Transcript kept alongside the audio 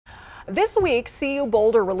This week, CU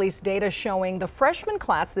Boulder released data showing the freshman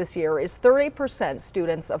class this year is 30%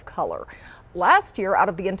 students of color. Last year, out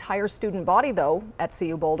of the entire student body, though, at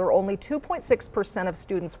CU Boulder, only 2.6% of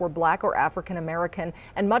students were Black or African American,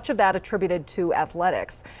 and much of that attributed to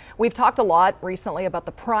athletics. We've talked a lot recently about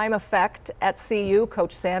the prime effect at CU,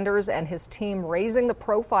 Coach Sanders and his team raising the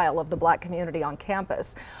profile of the Black community on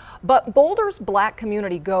campus. But Boulder's Black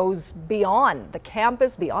community goes beyond the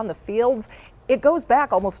campus, beyond the fields. It goes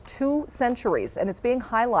back almost 2 centuries, and it's being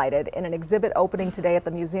highlighted in an exhibit opening today at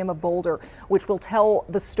the Museum of Boulder, which will tell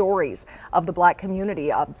the stories of the Black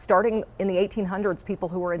community. Starting in the 1800s, people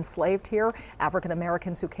who were enslaved here, African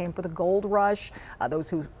Americans who came for the gold rush, those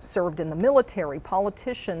who served in the military,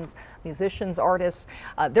 politicians, musicians, artists.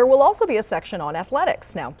 There will also be a section on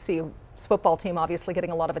athletics. Now, CU's football team obviously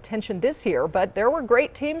getting a lot of attention this year, but there were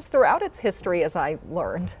great teams throughout its history, as I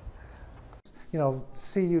learned. You know,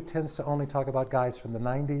 CU tends to only talk about guys from the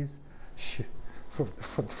 90s.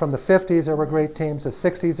 From the 50s, there were great teams. The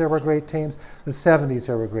 60s, there were great teams. The 70s,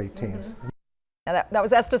 there were great teams. Now that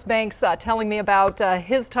was Estes Banks telling me about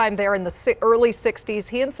his time there in the early 60s.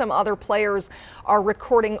 He and some other players are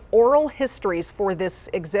recording oral histories for this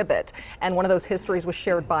exhibit. And one of those histories was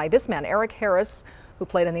shared by this man, Eric Harris, who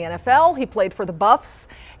played in the NFL. He played for the Buffs.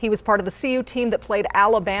 He was part of the CU team that played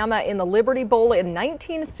Alabama in the Liberty Bowl in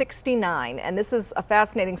 1969. And this is a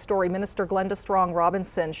fascinating story. Minister Glenda Strong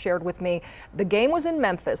Robinson shared with me. The game was in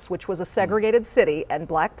Memphis, which was a segregated city, and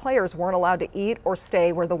Black players weren't allowed to eat or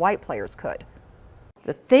stay where the white players could.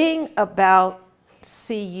 The thing about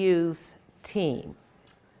CU's team,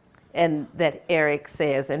 and that Eric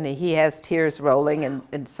says, and he has tears rolling,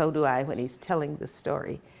 and so do I when he's telling the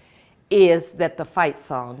story, is that the fight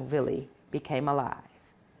song really became alive,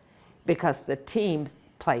 because the team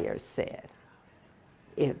players said,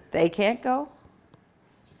 if they can't go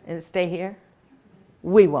and stay here,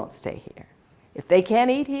 we won't stay here. If they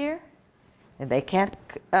can't eat here and they can't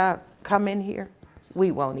come in here,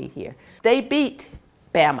 we won't eat here. They beat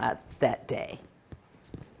Bama that day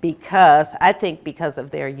because, I think because of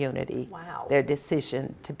their unity, wow, their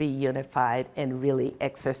decision to be unified and really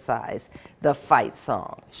exercise the fight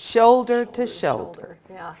song. Shoulder to shoulder.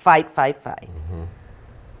 Yeah. Fight, fight, fight. Mm-hmm.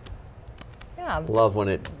 Yeah. Love when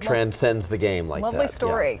it transcends the game like that. Lovely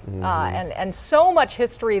story. Yeah. And so much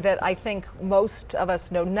history that I think most of us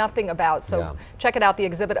know nothing about. So check it out. The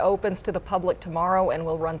exhibit opens to the public tomorrow and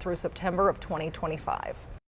will run through September of 2025.